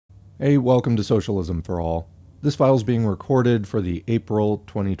Hey, welcome to Socialism for All. This file is being recorded for the April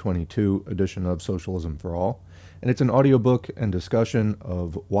 2022 edition of Socialism for All, and it's an audiobook and discussion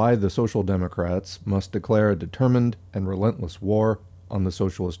of why the Social Democrats must declare a determined and relentless war on the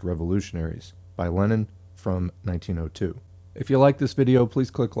socialist revolutionaries by Lenin from 1902. If you like this video, please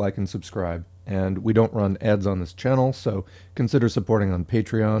click like and subscribe. And we don't run ads on this channel, so consider supporting on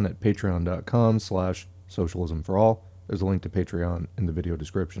Patreon at patreon.com/socialismforall. There's a link to Patreon in the video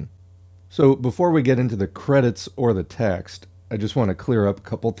description. So before we get into the credits or the text, I just want to clear up a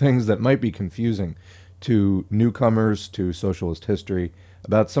couple things that might be confusing to newcomers to socialist history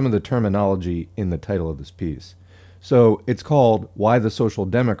about some of the terminology in the title of this piece. So it's called Why the Social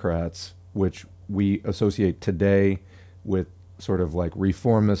Democrats, which we associate today with sort of like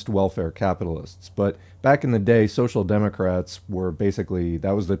reformist welfare capitalists. But back in the day, social democrats were basically,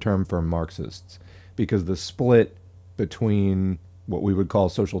 that was the term for Marxists, because the split between what we would call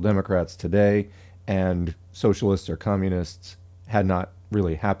social democrats today and socialists or communists had not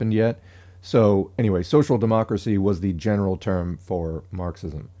really happened yet. So anyway, social democracy was the general term for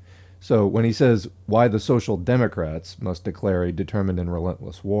Marxism. So when he says why the social democrats must declare a determined and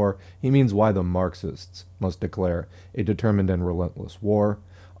relentless war, he means why the Marxists must declare a determined and relentless war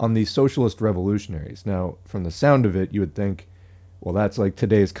on the socialist revolutionaries. Now, from the sound of it, you would think, well, that's like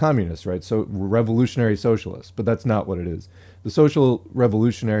today's communists, right? So revolutionary socialists, but that's not what it is. The social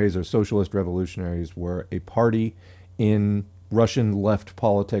revolutionaries or socialist revolutionaries were a party in Russian left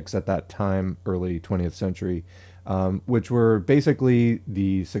politics at that time, early 20th century, which were basically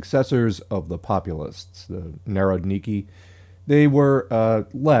the successors of the populists, the Narodniki. They were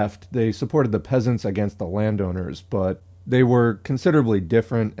left. They supported the peasants against the landowners, but they were considerably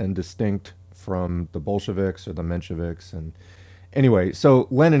different and distinct from the Bolsheviks or the Mensheviks. And anyway, so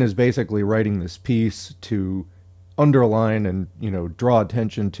Lenin is basically writing this piece to underline and, draw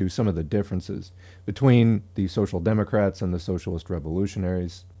attention to some of the differences between the social democrats and the socialist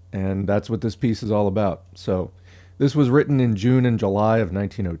revolutionaries. And that's what this piece is all about. So this was written in June and July of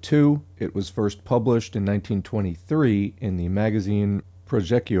 1902. It was first published in 1923 in the magazine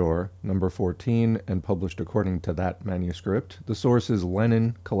Projectior, number 14, and published according to that manuscript. The source is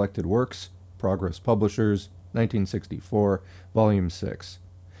Lenin Collected Works, Progress Publishers, 1964, Volume 6.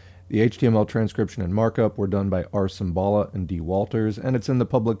 The HTML transcription and markup were done by R. Simbala and D. Walters, and it's in the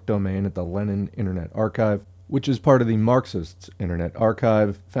public domain at the Lenin Internet Archive, which is part of the Marxists Internet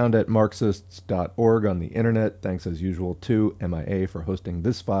Archive, found at marxists.org on the internet, thanks as usual to MIA for hosting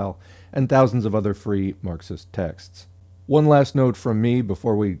this file, and thousands of other free Marxist texts. One last note from me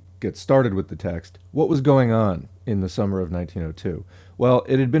before we get started with the text. What was going on in the summer of 1902? Well,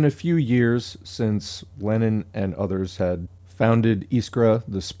 it had been a few years since Lenin and others had founded Iskra,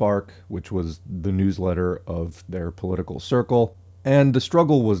 the Spark, which was the newsletter of their political circle, and the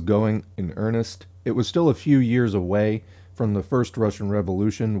struggle was going in earnest. It was still a few years away from the first Russian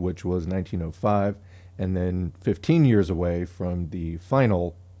Revolution, which was 1905, and then 15 years away from the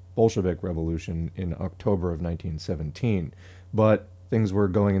final Bolshevik Revolution in October of 1917. But things were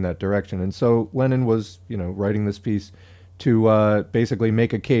going in that direction. And so Lenin was, writing this piece to basically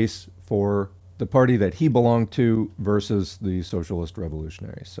make a case for the party that he belonged to versus the socialist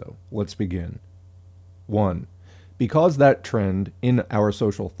revolutionaries. So let's begin. 1. Because that trend in our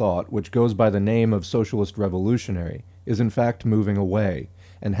social thought, which goes by the name of socialist revolutionary, is in fact moving away,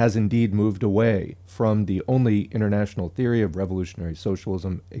 and has indeed moved away from the only international theory of revolutionary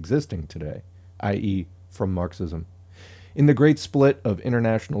socialism existing today, i.e. from Marxism. In the great split of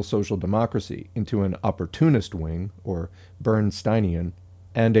international social democracy into an opportunist wing, or Bernsteinian,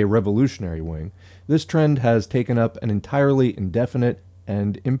 and a revolutionary wing, this trend has taken up an entirely indefinite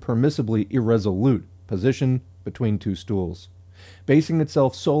and impermissibly irresolute position between two stools. Basing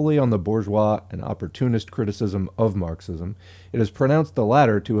itself solely on the bourgeois and opportunist criticism of Marxism, it has pronounced the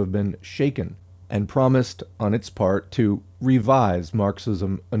latter to have been shaken and promised on its part to revise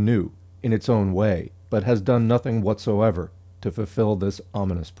Marxism anew in its own way, but has done nothing whatsoever to fulfill this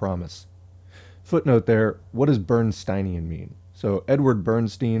ominous promise. Footnote there, what does Bernsteinian mean? So Edward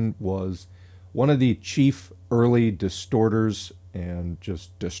Bernstein was one of the chief early distorters and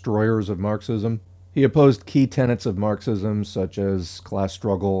just destroyers of Marxism. He opposed key tenets of Marxism, such as class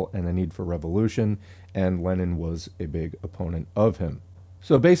struggle and the need for revolution, and Lenin was a big opponent of him.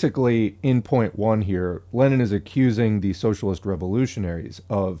 So basically, in point 1 here, Lenin is accusing the socialist revolutionaries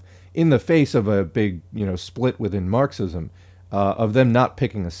of, in the face of a big, split within Marxism, of them not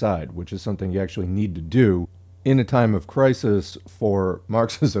picking a side, which is something you actually need to do. In a time of crisis for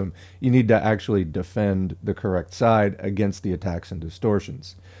Marxism, you need to actually defend the correct side against the attacks and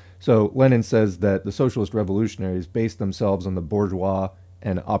distortions. So Lenin says that the socialist revolutionaries based themselves on the bourgeois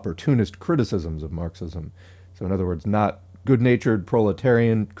and opportunist criticisms of Marxism. So in other words, not good-natured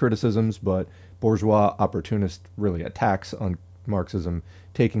proletarian criticisms, but bourgeois opportunist really attacks on Marxism,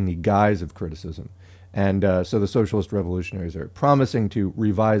 taking the guise of criticism. And so the socialist revolutionaries are promising to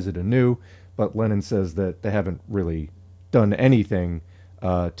revise it anew, but Lenin says that they haven't really done anything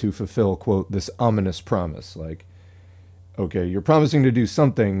to fulfill, quote, this ominous promise. Like, okay, you're promising to do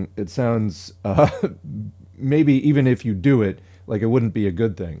something. It sounds, maybe even if you do it, like it wouldn't be a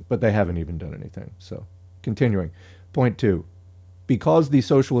good thing, but they haven't even done anything. So, continuing. Point 2. Because the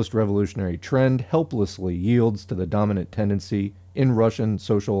socialist revolutionary trend helplessly yields to the dominant tendency in Russian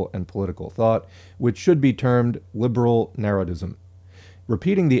social and political thought, which should be termed liberal narodism.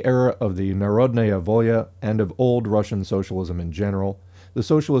 Repeating the era of the Narodnaya Volya and of old Russian socialism in general, the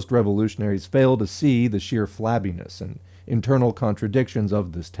socialist revolutionaries fail to see the sheer flabbiness and internal contradictions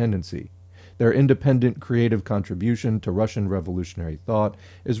of this tendency. Their independent creative contribution to Russian revolutionary thought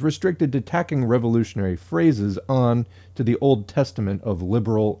is restricted to tacking revolutionary phrases on to the Old Testament of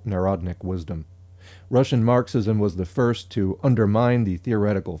liberal Narodnik wisdom. Russian Marxism was the first to undermine the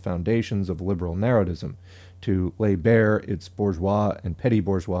theoretical foundations of liberal narodism, to lay bare its bourgeois and petty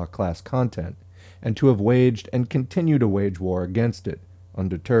bourgeois class content, and to have waged and continue to wage war against it,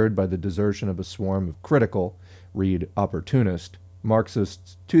 undeterred by the desertion of a swarm of critical, read opportunist,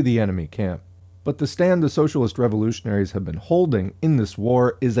 Marxists to the enemy camp. But the stand the socialist revolutionaries have been holding in this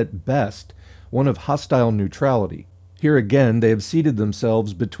war is at best one of hostile neutrality. Here again they have seated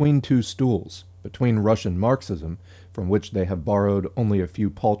themselves between two stools, between Russian Marxism, from which they have borrowed only a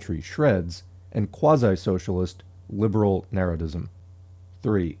few paltry shreds, and quasi-socialist liberal narodism.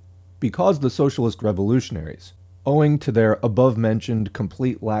 3. Because the socialist revolutionaries, owing to their above-mentioned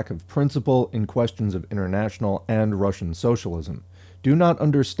complete lack of principle in questions of international and Russian socialism, do not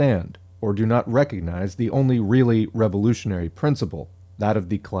understand or do not recognize the only really revolutionary principle, that of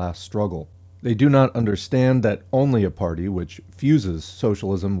the class struggle. They do not understand that only a party which fuses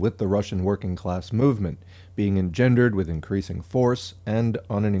socialism with the Russian working class movement, being engendered with increasing force and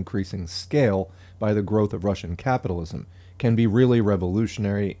on an increasing scale by the growth of Russian capitalism, can be really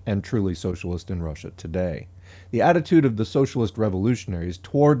revolutionary and truly socialist in Russia today. The attitude of the socialist revolutionaries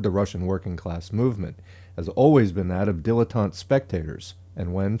toward the Russian working class movement has always been that of dilettante spectators,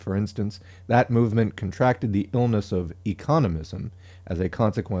 and when, for instance, that movement contracted the illness of economism as a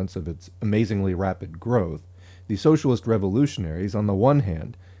consequence of its amazingly rapid growth, the socialist revolutionaries, on the one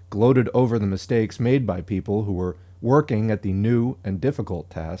hand, gloated over the mistakes made by people who were working at the new and difficult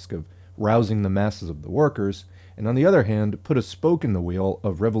task of rousing the masses of the workers, and on the other hand, put a spoke in the wheel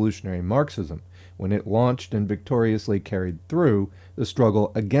of revolutionary Marxism when it launched and victoriously carried through the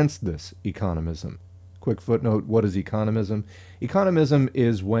struggle against this economism. Quick footnote, what is economism? Economism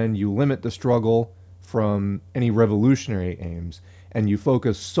is when you limit the struggle from any revolutionary aims and you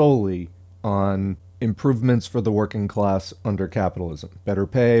focus solely on improvements for the working class under capitalism. Better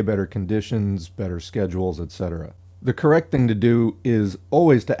pay, better conditions, better schedules, etc. The correct thing to do is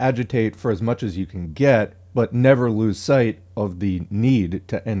always to agitate for as much as you can get, but never lose sight of the need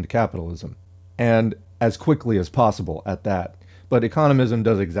to end capitalism. And as quickly as possible at that. But economism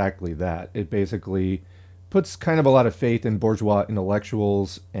does exactly that. It basically puts kind of a lot of faith in bourgeois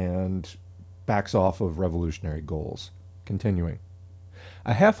intellectuals and backs off of revolutionary goals. Continuing.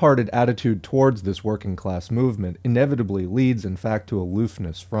 A half-hearted attitude towards this working class movement inevitably leads in fact to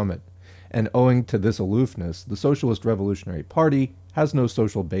aloofness from it. And owing to this aloofness, the Socialist Revolutionary Party has no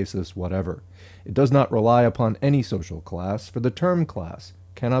social basis whatever. It does not rely upon any social class, for the term class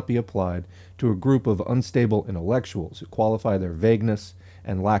cannot be applied to a group of unstable intellectuals who qualify their vagueness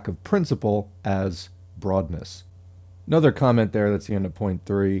and lack of principle as broadness. Another comment there, that's the end of point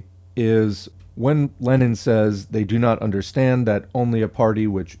 3, is when Lenin says they do not understand that only a party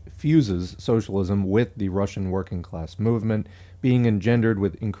which fuses socialism with the Russian working class movement, being engendered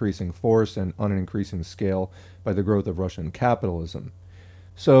with increasing force and on an increasing scale by the growth of Russian capitalism.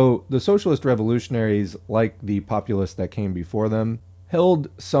 So the socialist revolutionaries, like the populists that came before them, held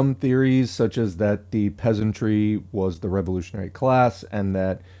some theories such as that the peasantry was the revolutionary class and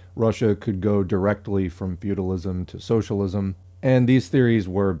that Russia could go directly from feudalism to socialism, and these theories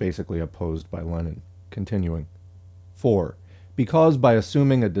were basically opposed by Lenin. Continuing. 4. Because by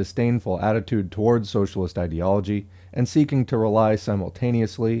assuming a disdainful attitude towards socialist ideology and seeking to rely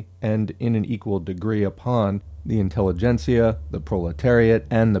simultaneously and in an equal degree upon the intelligentsia, the proletariat,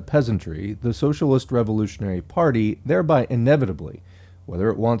 and the peasantry, the Socialist Revolutionary Party thereby inevitably, whether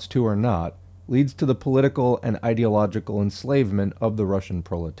it wants to or not, leads to the political and ideological enslavement of the Russian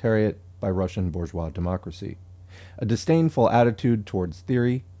proletariat by Russian bourgeois democracy. A disdainful attitude towards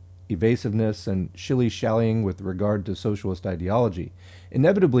theory evasiveness, and shilly-shallying with regard to socialist ideology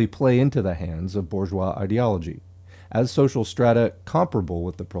inevitably play into the hands of bourgeois ideology. As social strata comparable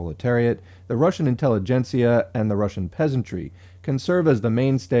with the proletariat, the Russian intelligentsia and the Russian peasantry can serve as the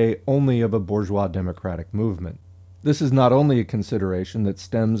mainstay only of a bourgeois democratic movement. This is not only a consideration that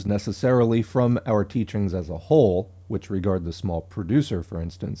stems necessarily from our teachings as a whole, which regard the small producer, for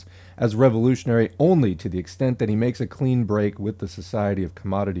instance, as revolutionary only to the extent that he makes a clean break with the society of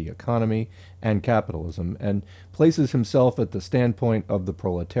commodity economy and capitalism, and places himself at the standpoint of the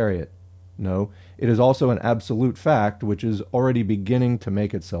proletariat. No, it is also an absolute fact which is already beginning to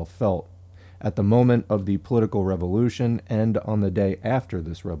make itself felt. At the moment of the political revolution and on the day after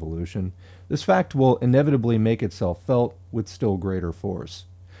this revolution, this fact will inevitably make itself felt with still greater force.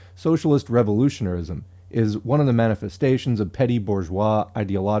 Socialist revolutionarism is one of the manifestations of petty bourgeois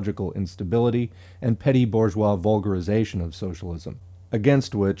ideological instability and petty bourgeois vulgarization of socialism,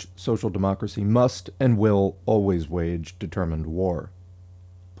 against which social democracy must and will always wage determined war.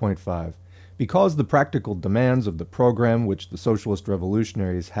 Point 5. Because the practical demands of the program which the socialist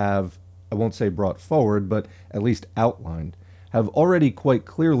revolutionaries have, I won't say brought forward, but at least outlined, have already quite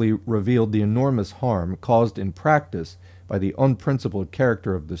clearly revealed the enormous harm caused in practice by the unprincipled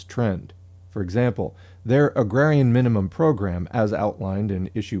character of this trend. For example, their agrarian minimum program, as outlined in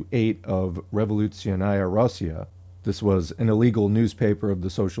issue 8 of Revolutionная Россия, this was an illegal newspaper of the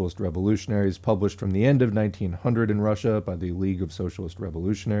Socialist Revolutionaries published from the end of 1900 in Russia by the League of Socialist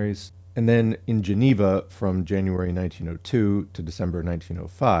Revolutionaries, and then in Geneva from January 1902 to December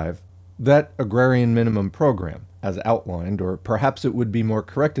 1905, that agrarian minimum program, as outlined, or perhaps it would be more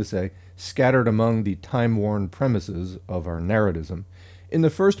correct to say, scattered among the time-worn premises of our narratism, in the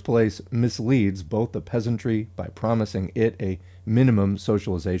first place misleads both the peasantry by promising it a minimum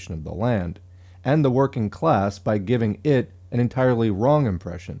socialization of the land, and the working class by giving it an entirely wrong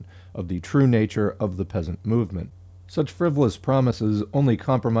impression of the true nature of the peasant movement. Such frivolous promises only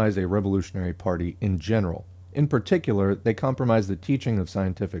compromise a revolutionary party in general. In particular, they compromise the teaching of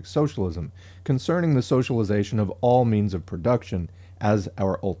scientific socialism concerning the socialization of all means of production as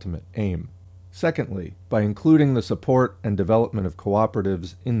our ultimate aim. Secondly, by including the support and development of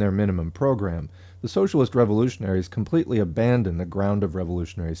cooperatives in their minimum program, the socialist revolutionaries completely abandon the ground of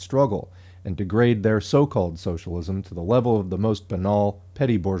revolutionary struggle and degrade their so-called socialism to the level of the most banal,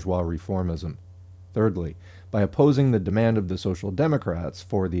 petty bourgeois reformism. Thirdly, by opposing the demand of the Social Democrats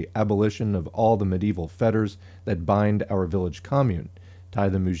for the abolition of all the medieval fetters that bind our village commune, tie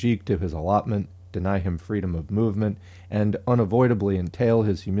the mujik to his allotment, deny him freedom of movement, and unavoidably entail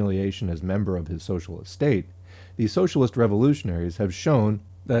his humiliation as member of his social estate, the socialist revolutionaries have shown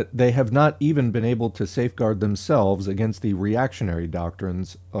that they have not even been able to safeguard themselves against the reactionary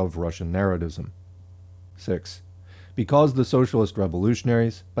doctrines of Russian narratism. 6. Because the socialist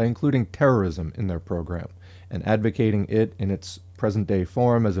revolutionaries, by including terrorism in their program and advocating it in its present-day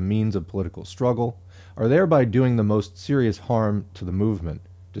form as a means of political struggle, are thereby doing the most serious harm to the movement,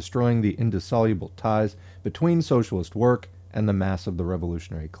 destroying the indissoluble ties between socialist work and the mass of the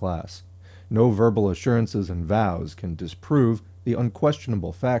revolutionary class. No verbal assurances and vows can disprove the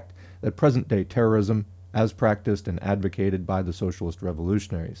unquestionable fact that present-day terrorism, as practiced and advocated by the socialist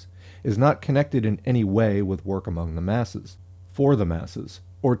revolutionaries, is not connected in any way with work among the masses, for the masses,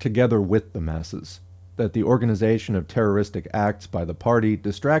 or together with the masses, that the organization of terroristic acts by the party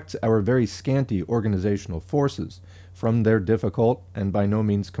distracts our very scanty organizational forces from their difficult and by no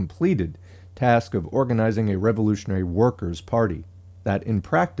means completed task of organizing a revolutionary workers' party, that in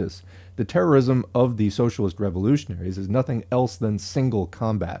practice the terrorism of the socialist revolutionaries is nothing else than single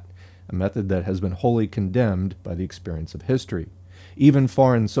combat, a method that has been wholly condemned by the experience of history. Even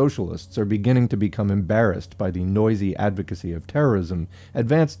foreign socialists are beginning to become embarrassed by the noisy advocacy of terrorism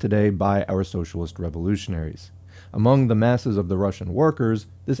advanced today by our socialist revolutionaries. Among the masses of the Russian workers,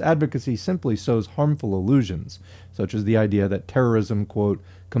 this advocacy simply sows harmful illusions, such as the idea that terrorism, quote,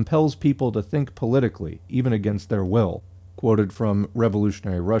 compels people to think politically, even against their will, quoted from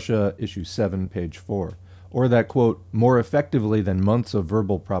Revolutionary Russia, issue 7, page 4. Or that, quote, more effectively than months of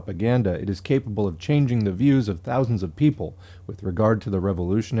verbal propaganda, it is capable of changing the views of thousands of people with regard to the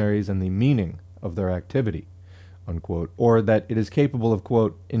revolutionaries and the meaning of their activity, unquote. Or that it is capable of,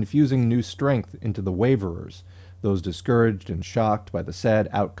 quote, infusing new strength into the waverers, those discouraged and shocked by the sad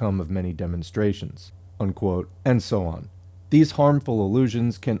outcome of many demonstrations, unquote, and so on. These harmful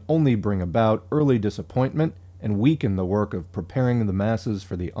illusions can only bring about early disappointment and weaken the work of preparing the masses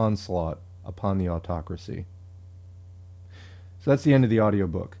for the onslaught upon the autocracy. So that's the end of the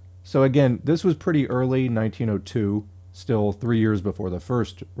audiobook. So again, this was pretty early, 1902, still 3 years before the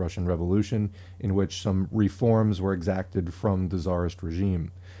first Russian Revolution, in which some reforms were exacted from the Tsarist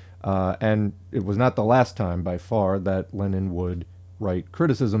regime. And it was not the last time, by far, that Lenin would write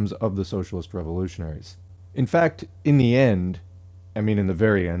criticisms of the socialist revolutionaries. In fact, in the end, I mean in the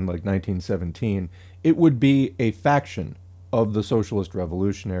very end, like 1917, it would be a faction of the socialist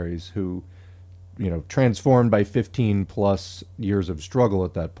revolutionaries who, transformed by 15 plus years of struggle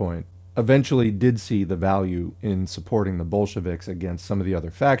at that point, eventually did see the value in supporting the Bolsheviks against some of the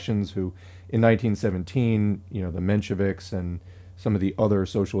other factions who, in 1917, the Mensheviks and some of the other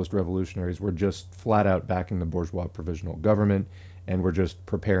socialist revolutionaries were just flat out backing the bourgeois provisional government and were just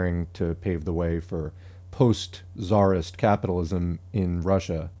preparing to pave the way for post-czarist capitalism in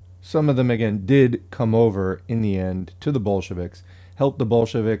Russia. Some of them, again, did come over in the end to the Bolsheviks, helped the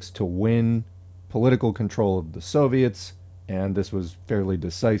Bolsheviks to win political control of the Soviets, and this was fairly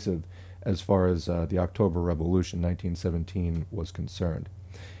decisive as far as the October Revolution 1917 was concerned.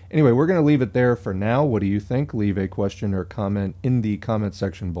 Anyway, we're going to leave it there for now. What do you think? Leave a question or comment in the comment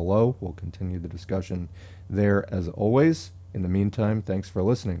section below. We'll continue the discussion there as always. In the meantime, thanks for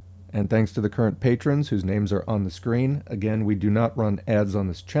listening. And thanks to the current patrons whose names are on the screen. Again, we do not run ads on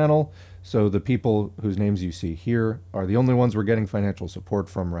this channel, so the people whose names you see here are the only ones we're getting financial support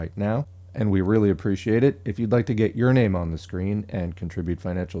from right now, and we really appreciate it. If you'd like to get your name on the screen and contribute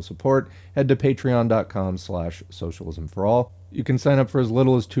financial support, head to patreon.com/socialismforall. You can sign up for as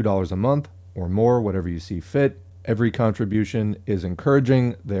little as $2 a month, or more, whatever you see fit. Every contribution is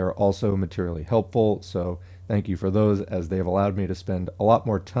encouraging. They are also materially helpful, so thank you for those, as they have allowed me to spend a lot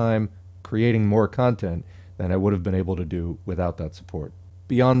more time creating more content than I would have been able to do without that support.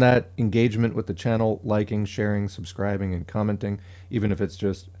 Beyond that, engagement with the channel, liking, sharing, subscribing, and commenting, even if it's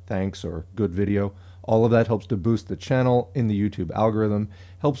just thanks or good video, all of that helps to boost the channel in the YouTube algorithm,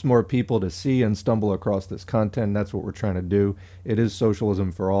 helps more people to see and stumble across this content. That's what we're trying to do. It is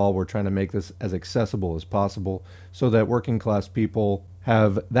socialism for all. We're trying to make this as accessible as possible so that working class people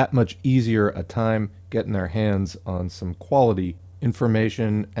have that much easier a time getting their hands on some quality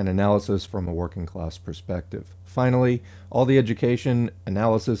information and analysis from a working class perspective. Finally, all the education,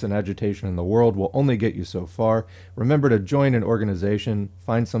 analysis, and agitation in the world will only get you so far. Remember to join an organization,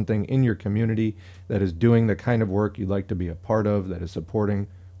 find something in your community that is doing the kind of work you'd like to be a part of, that is supporting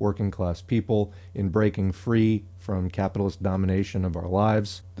working class people in breaking free from capitalist domination of our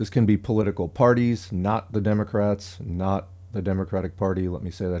lives. This can be political parties, not the Democrats, not the Democratic Party. Let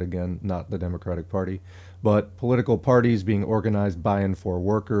me say that again, not the Democratic Party, but political parties being organized by and for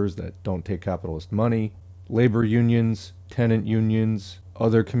workers that don't take capitalist money, labor unions, tenant unions,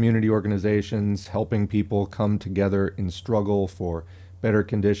 other community organizations helping people come together in struggle for better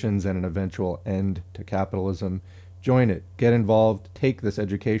conditions and an eventual end to capitalism. Join it, get involved, take this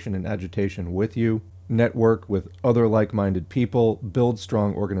education and agitation with you, network with other like-minded people, build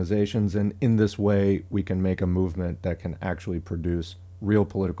strong organizations, and in this way we can make a movement that can actually produce real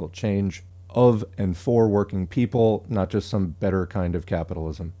political change of and for working people, not just some better kind of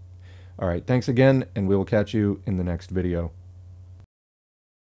capitalism. All right, thanks again, and we will catch you in the next video.